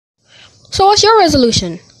So what's your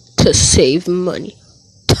resolution? To save money.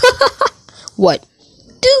 What?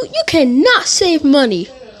 Dude, you cannot save money.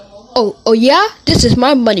 Oh yeah? This is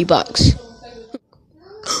my money box.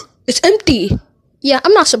 It's empty. Yeah,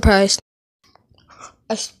 I'm not surprised.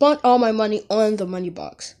 I spent all my money on the money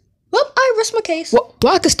box. Well, I risked my case. Well,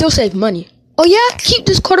 I could still save money. Oh yeah? Keep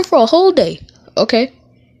this quarter for a whole day. Okay.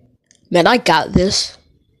 Man, I got this.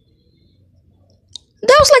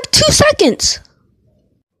 That was like 2 seconds.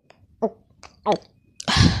 Oh.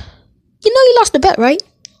 You know you lost the bet, right?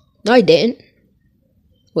 No, I didn't.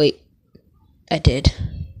 Wait, I did.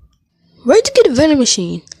 Where'd you get a vending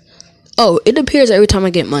machine? Oh, it appears every time I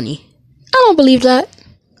get money. I don't believe that.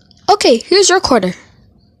 Okay, here's your quarter.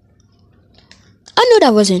 I knew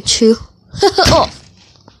that wasn't true. Oh.